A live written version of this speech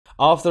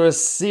After a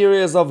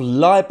series of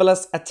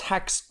libelous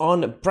attacks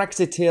on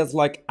Brexiteers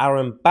like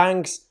Aaron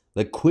Banks,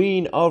 the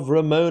Queen of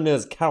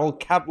Remoaners, Carol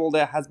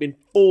Cadwalder, has been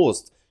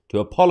forced to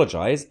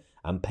apologise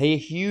and pay a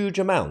huge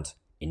amount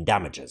in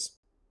damages.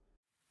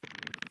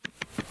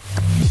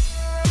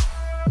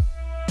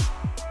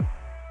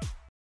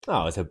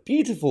 Oh, it's a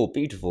beautiful,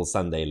 beautiful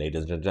Sunday,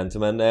 ladies and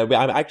gentlemen.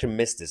 I actually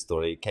missed this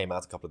story. It came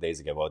out a couple of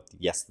days ago. Well,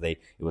 yesterday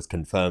it was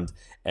confirmed.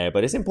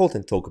 But it's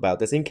important to talk about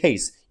this in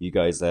case you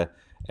guys,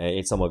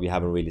 if some of you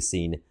haven't really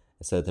seen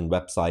certain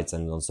websites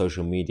and on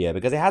social media,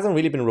 because it hasn't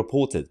really been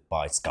reported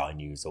by Sky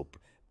News or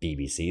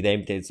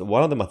BBC.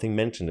 One of them, I think,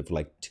 mentioned it for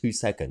like 2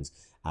 seconds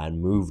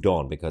and moved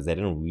on because they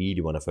didn't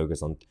really want to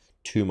focus on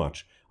too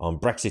much on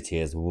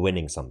Brexiteers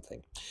winning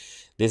something.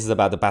 This is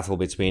about the battle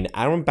between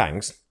Aaron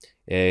Banks,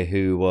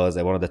 who was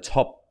one of the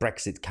top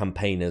Brexit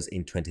campaigners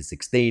in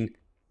 2016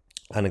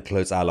 and a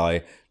close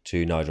ally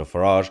to Nigel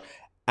Farage,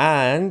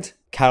 and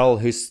Carol,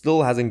 who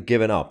still hasn't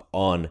given up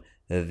on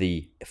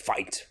the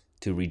fight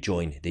to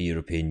rejoin the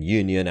European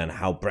Union and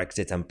how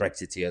Brexit and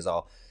Brexiteers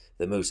are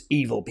the most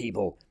evil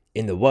people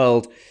in the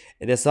world.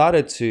 It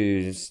decided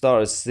to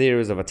start a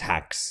series of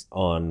attacks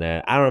on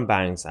Aaron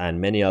Banks and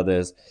many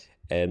others.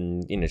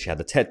 She had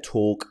the TED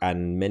Talk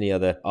and many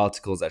other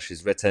articles that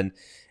she's written.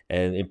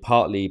 And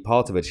part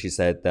of it, she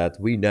said that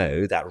we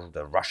know that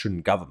the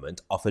Russian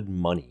government offered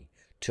money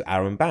to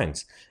Aaron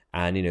Banks.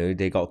 And,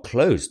 they got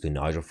close to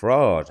Nigel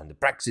Farage and the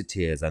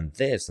Brexiteers and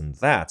this and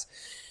that.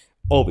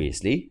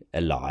 Obviously,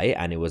 a lie.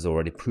 And it was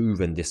already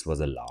proven this was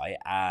a lie.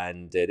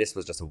 And this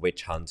was just a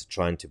witch hunt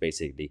trying to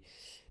basically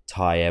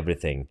tie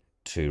everything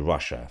to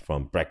Russia,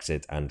 from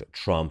Brexit and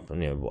Trump.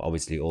 And,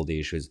 obviously, all the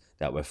issues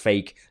that were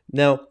fake.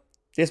 Now,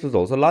 this was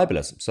also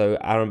libelous. So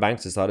Aaron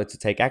Banks decided to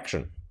take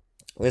action.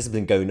 This has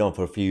been going on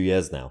for a few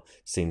years now,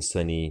 since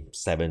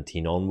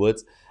 2017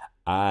 onwards,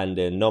 and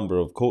a number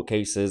of court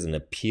cases and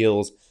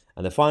appeals.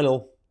 And the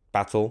final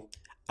battle,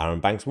 Aaron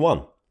Banks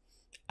won.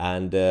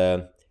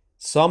 And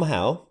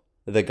somehow,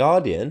 The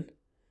Guardian,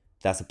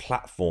 that's a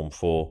platform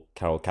for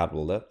Carol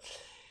Cadwalder,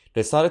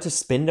 decided to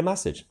spin the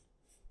message.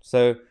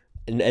 So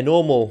a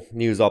normal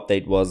news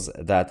update was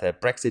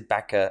that Brexit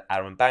backer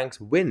Aaron Banks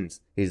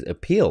wins his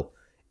appeal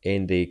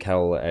in the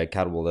Carol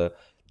Cadwalder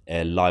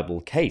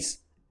libel case.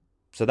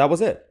 So that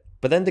was it.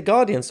 But then The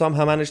Guardian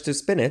somehow managed to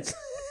spin it,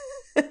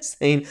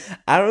 saying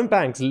Aaron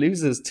Banks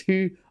loses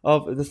 2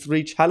 of the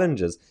 3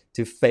 challenges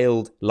to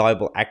failed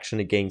libel action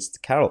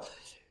against Carol.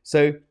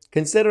 So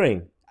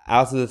considering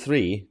out of the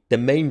 3, the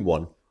main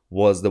one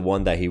was the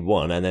one that he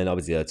won, and then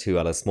obviously there are 2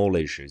 other small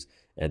issues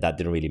that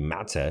didn't really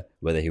matter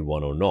whether he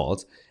won or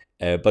not.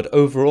 But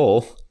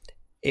overall,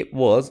 it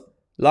was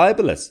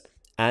libelous,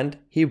 and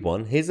he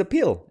won his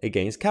appeal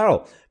against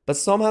Carol. But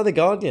somehow The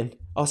Guardian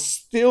are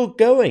still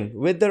going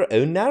with their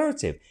own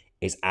narrative.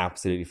 It's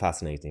absolutely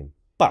fascinating.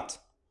 But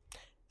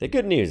the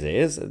good news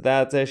is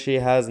that she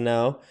has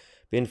now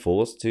been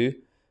forced to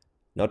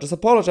not just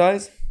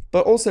apologise,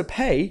 but also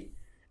pay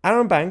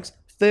Aaron Banks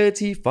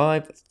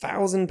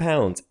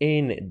 £35,000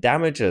 in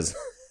damages.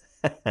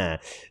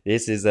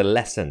 This is a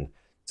lesson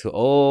to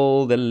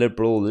all the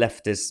liberal,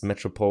 leftist,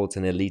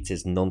 metropolitan,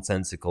 elitist,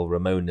 nonsensical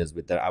Remoaners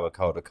with their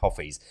avocado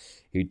coffees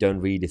who don't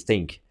really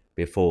think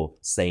before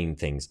saying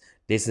things.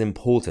 This is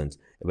important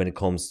when it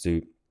comes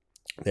to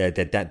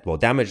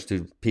damage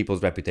to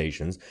people's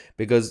reputations,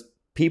 because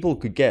people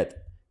could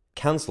get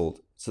cancelled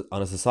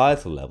on a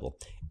societal level,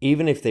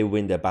 even if they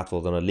win their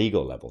battles on a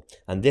legal level.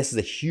 And this is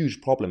a huge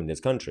problem in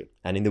this country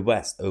and in the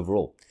West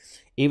overall.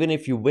 Even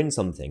if you win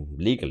something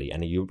legally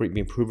and you've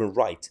been proven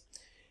right,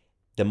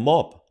 the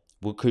mob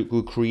will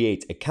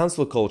create a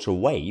cancel culture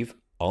wave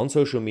on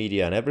social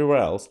media and everywhere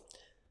else.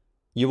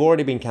 You've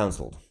already been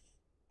cancelled,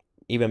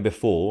 even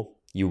before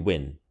you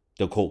win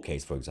the court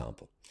case, for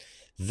example.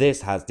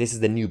 This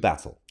is the new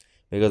battle,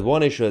 because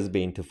one issue has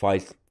been to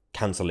fight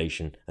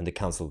cancellation and the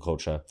cancel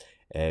culture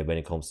when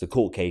it comes to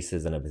court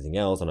cases and everything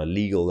else on a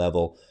legal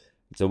level.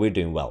 So we're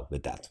doing well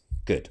with that.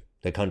 Good.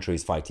 The country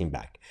is fighting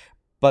back.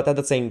 But at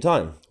the same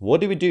time, what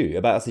do we do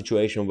about a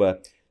situation where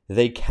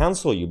they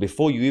cancel you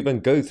before you even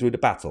go through the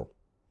battle?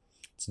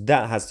 So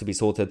that has to be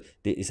sorted.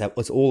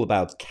 It's all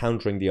about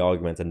countering the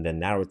argument and the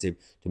narrative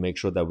to make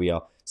sure that we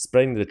are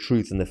spreading the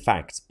truth and the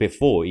facts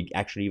before it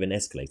actually even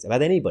escalates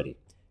about anybody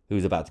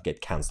who's about to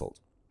get cancelled.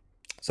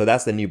 So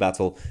that's the new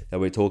battle that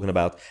we're talking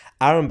about.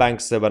 Aaron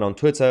Banks went on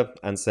Twitter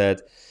and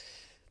said,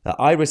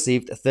 I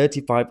received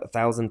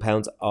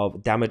 £35,000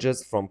 of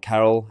damages from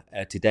Carol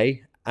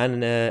today,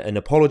 and an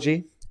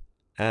apology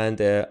and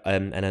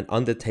an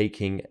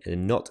undertaking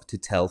not to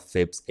tell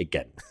fibs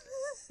again.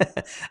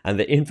 And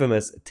the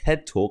infamous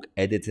TED Talk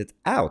edited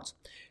out.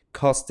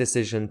 Cost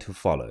decision to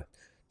follow.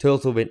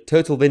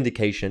 Total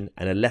vindication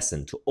and a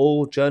lesson to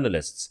all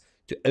journalists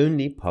to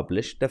only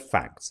publish the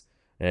facts.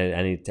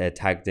 And he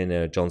tagged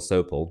in John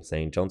Sopel,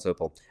 saying, John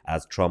Sopel,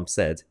 as Trump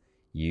said,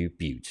 you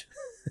beaut.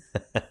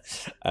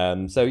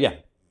 So yeah,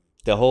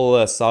 the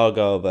whole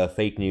saga of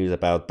fake news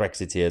about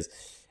Brexiteers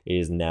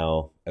is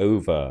now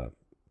over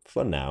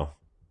for now.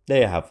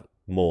 They have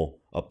more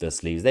up their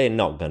sleeves. They're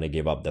not going to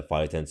give up the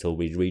fight until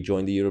we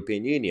rejoin the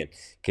European Union.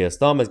 Keir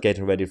Starmer's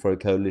getting ready for a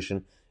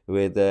coalition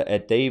with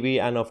Ed Davey,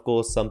 and of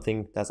course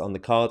something that's on the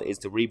card is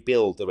to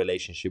rebuild the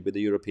relationship with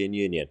the European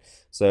Union.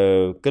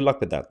 So good luck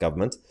with that,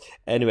 government.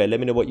 Anyway, let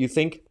me know what you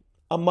think.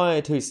 I'm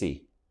Mahyar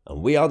Tousi,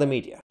 and we are the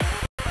media.